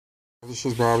This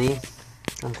is Bobby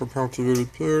from Compelled TV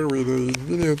Repair with a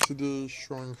video today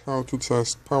showing how to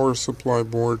test power supply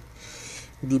board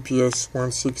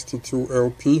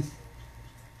DPS-162LP.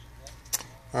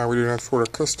 We did that for a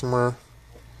customer.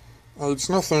 It's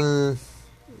nothing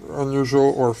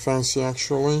unusual or fancy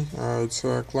actually. It's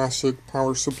a classic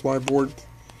power supply board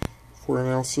for an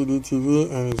LCD TV,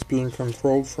 and it's being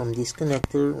controlled from this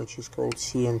connector, which is called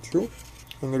CM2.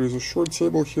 And there is a short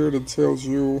table here that tells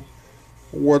you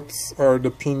what are the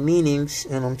pin meanings,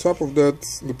 and on top of that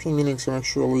the pin meanings are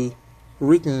actually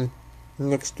written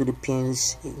next to the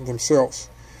pins themselves.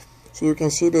 So you can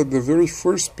see that the very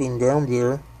first pin down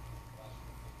there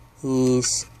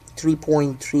is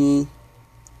 3.3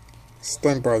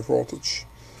 standby voltage.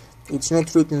 It's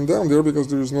not written down there because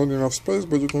there is not enough space,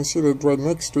 but you can see that right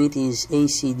next to it is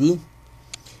ACD.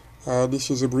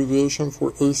 This is abbreviation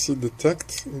for AC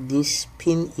detect. This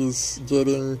pin is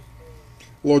getting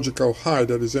logical high,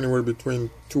 that is anywhere between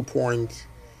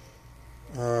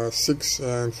 2.6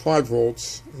 and 5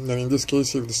 volts. And in this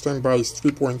case, if the standby is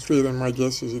 3.3, then my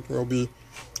guess is it will be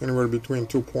anywhere between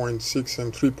 2.6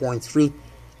 and 3.3.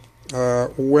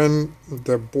 When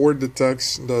the board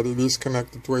detects that it is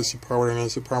connected to AC power and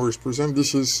AC power is present,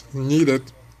 this is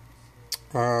needed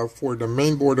for the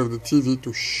main board of the TV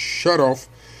to shut off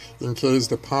in case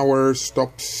the power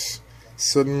stops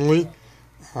suddenly.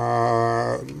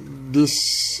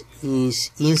 This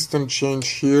is instant change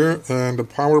here, and the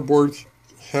power board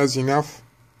has enough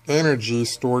energy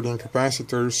stored in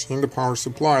capacitors in the power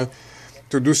supply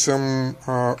to do some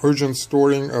urgent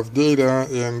storing of data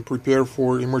and prepare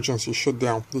for emergency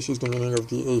shutdown. This is the meaning of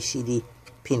the ACD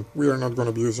pin. We are not going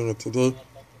to be using it today.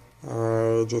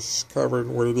 Just covered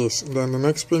what it is. And then the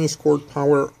next pin is called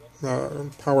power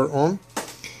on.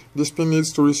 This pin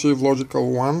needs to receive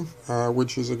logical 1,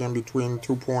 which is again between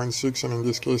 2.6 and in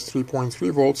this case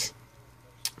 3.3 volts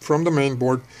from the main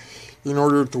board in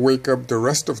order to wake up the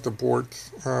rest of the board.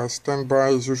 Standby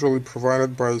is usually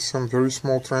provided by some very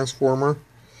small transformer.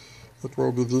 It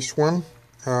will be this one,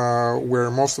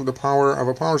 where most of the power of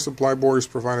a power supply board is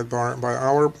provided by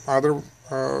our other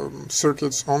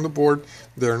circuits on the board.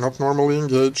 They are not normally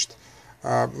engaged.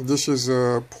 This is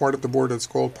a part of the board that's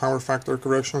called power factor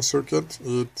correction circuit.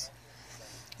 It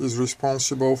is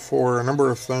responsible for a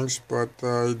number of things, but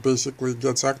it basically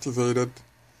gets activated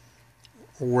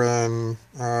when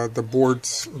the board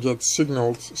gets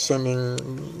signaled,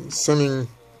 sending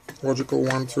logical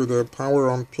 1 to the power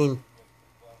on pin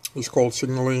is called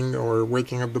signaling or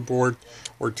waking up the board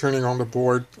or turning on the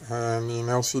board. And in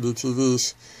LCD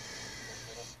TVs,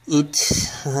 it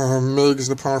makes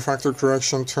the power factor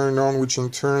correction turn on, which in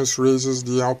turn raises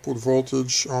the output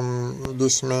voltage on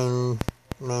this mains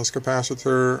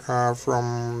capacitor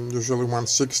from usually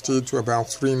 160 to about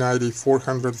 390,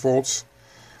 400 volts.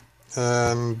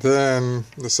 And then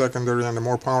the secondary and the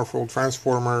more powerful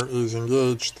transformer is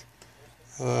engaged,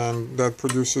 and that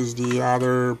produces the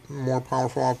other more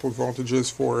powerful output voltages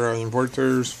for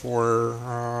inverters, for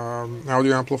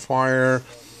audio amplifier,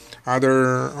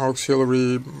 other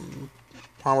auxiliary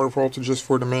power voltages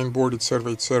for the main board,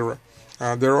 etc., etc.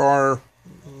 There are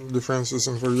differences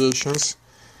and variations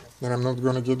that I'm not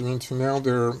going to get into now.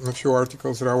 There are a few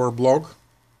articles at our blog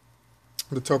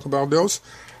that talk about those.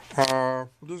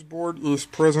 This board is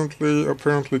presently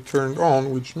apparently turned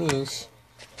on, which means,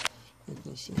 let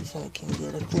me see if I can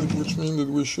get a clip, which means that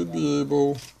we should be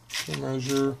able to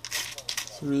measure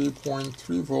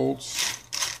 3.3 volts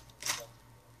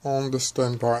on the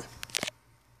standby.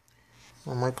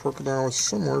 Now my crocodile is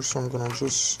somewhere, so I'm gonna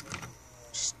just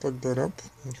stuck that up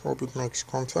and hope it makes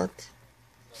contact.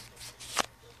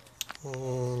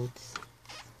 And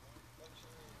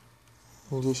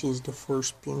this is the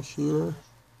first pin here.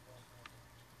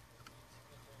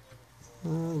 I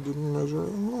didn't measure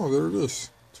it. Oh, there it is.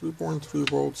 3.3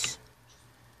 volts.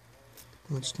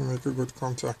 Needs to make a good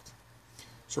contact.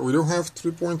 So we do have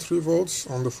 3.3 volts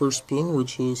on the first pin,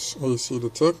 which is AC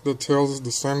detect. That tells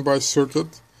the standby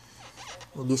circuit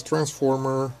of this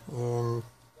transformer and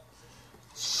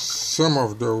some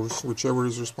of those, whichever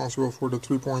is responsible for the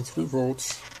 3.3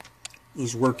 volts,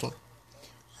 is working.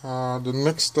 The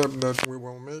next step that we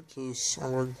will make is I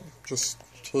will just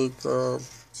take a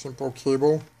simple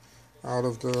cable out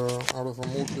of a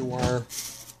multi-wire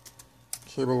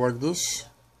cable like this,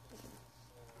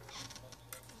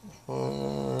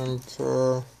 and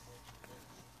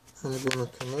I'm going to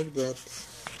connect that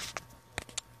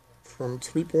from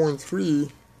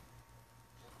 3.3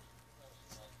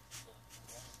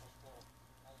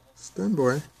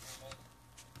 standby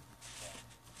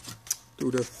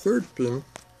to the third pin,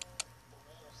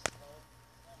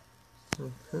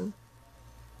 okay,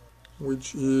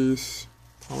 which is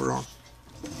power on.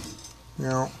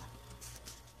 Now,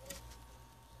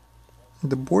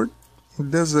 the board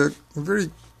does a very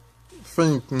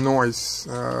faint noise,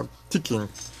 ticking,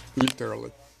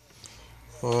 literally.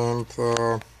 And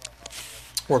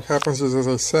what happens is, as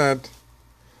I said,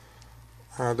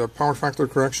 the power factor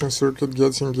correction circuit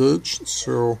gets engaged,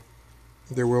 so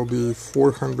there will be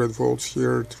 400 volts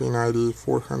here, 390,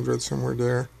 400, somewhere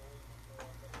there,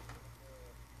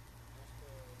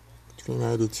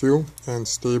 392, and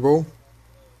stable.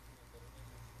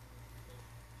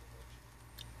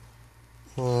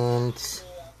 And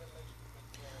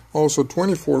also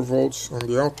 24 volts on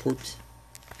the output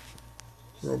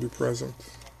will be present.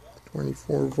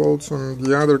 24 volts on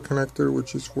the other connector,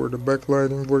 which is for the backlight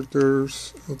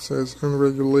inverters. It says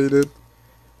unregulated.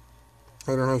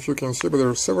 I don't know if you can see, but there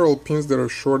are several pins that are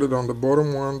shorted on the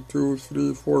bottom. 1, 2,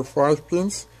 3, 4, 5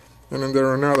 pins, and then there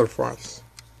are another 5s.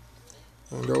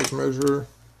 And those measure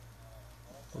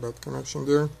that connection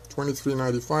there.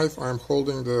 2395. I'm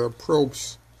holding the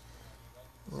probes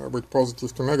with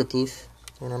positive to negative,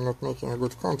 and I'm not making a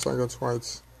good contact. That's why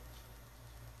it's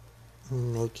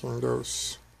making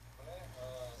those.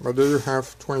 But there you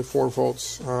have 24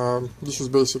 volts. This is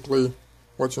basically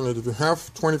what you need. If you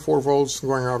have 24 volts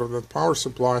going out of that power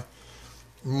supply,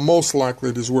 most likely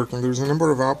it is working. There's a number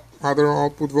of other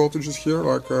output voltages here,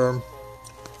 like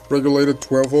regulated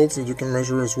 12 volts that you can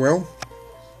measure as well.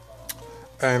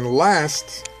 And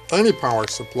last, any power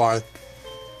supply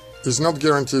is not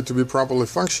guaranteed to be properly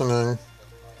functioning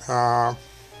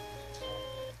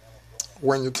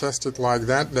when you test it like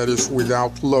that, that is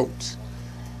without load.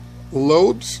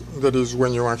 Load, that is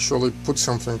when you actually put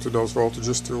something to those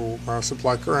voltages to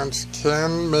supply current,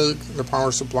 can make the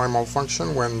power supply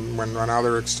malfunction. When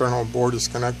another external board is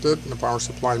connected, the power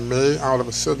supply may all of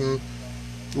a sudden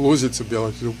lose its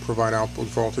ability to provide output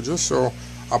voltages. So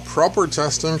a proper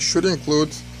testing should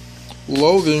include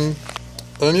loading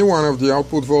any one of the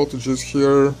output voltages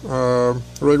here,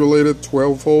 regulated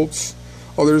 12 volts.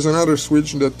 Oh, there's another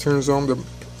switch that turns on the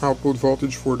output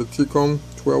voltage for the T-cone,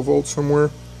 12 volts somewhere.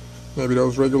 Maybe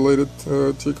those regulated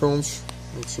T-cones.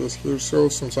 It says here so.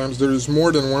 Sometimes there is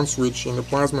more than one switch in the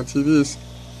plasma TVs.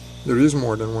 There is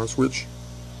more than one switch.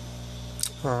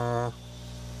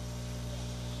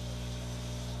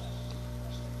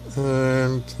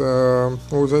 And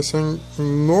what was I saying?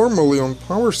 Normally on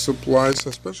power supplies,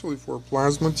 especially for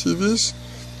plasma TVs,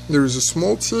 there is a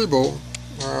small table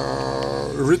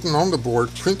written on the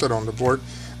board, printed on the board,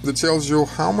 that tells you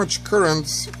how much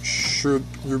current should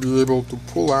you be able to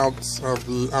pull out of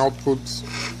the output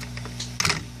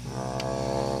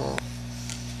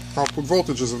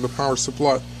voltages of the power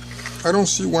supply. I don't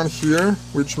see one here,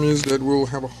 which means that we'll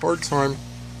have a hard time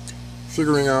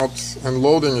figuring out and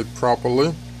loading it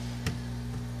properly.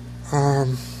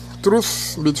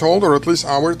 Truth be told, or at least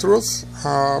our truth,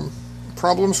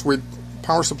 problems with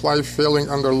power supply failing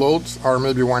under load are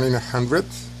maybe 1 in 100.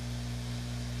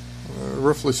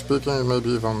 Roughly speaking,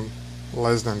 maybe even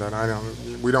less than that.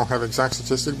 We don't have exact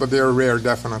statistics, but they are rare,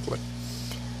 definitely.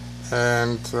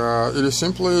 And it is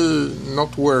simply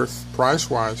not worth,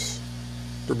 price-wise,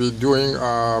 to be doing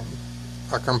a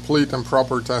complete and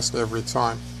proper test every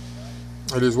time.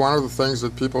 It is one of the things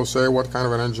that people say, what kind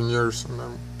of an engineers,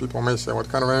 and people may say, what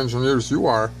kind of engineers you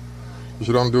are if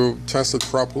you don't test it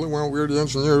properly. Well, we're the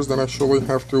engineers that actually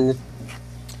have to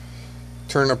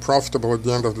turn a profitable at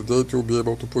the end of the day to be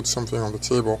able to put something on the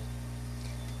table.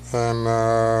 And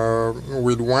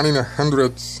with 1 in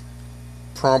 100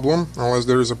 problem, unless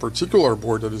there is a particular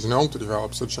board that is known to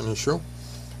develop such an issue,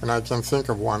 and I can think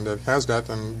of one that has that,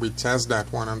 and we test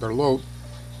that one under load,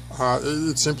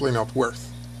 it's simply not worth.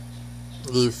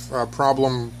 If a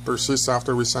problem persists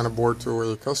after we send a board to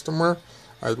a customer,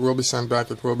 it will be sent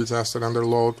back, it will be tested under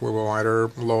load. We will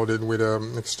either load it with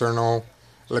an external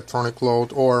electronic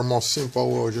load, or most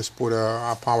simple, we'll just put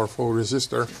a powerful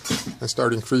resistor and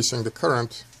start increasing the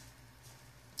current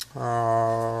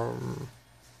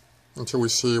until we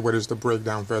see what is the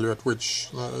breakdown value at which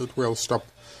it will stop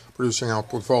producing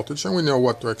output voltage. And we know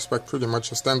what to expect. Pretty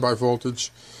much a standby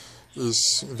voltage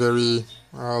is very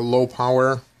low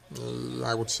power.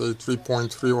 I would say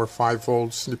 3.3 or 5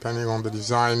 volts depending on the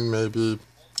design, maybe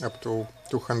up to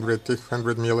 200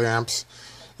 milliamps.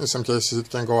 In some cases it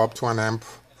can go up to an amp.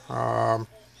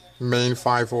 Main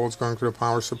 5 volts going to the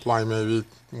power supply, maybe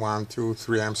 1, 2,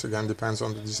 3 amps, again depends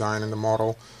on the design and the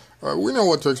model. We know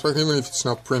what to expect even if it's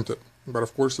not printed, but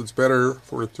of course it's better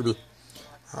for it to be.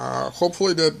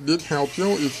 Hopefully that did help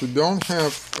you. If you don't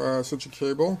have such a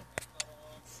cable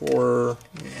for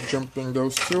jumping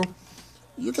those two,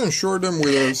 you can short them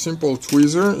with a simple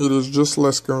tweezer. It is just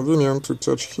less convenient to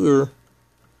touch here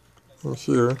and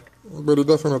here but it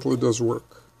definitely does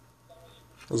work.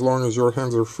 As long as your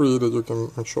hands are free, that you can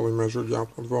actually measure the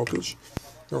output voltage.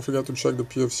 Don't forget to check the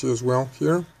PFC as well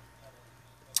here,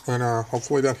 and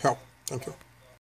hopefully that helped. Thank you.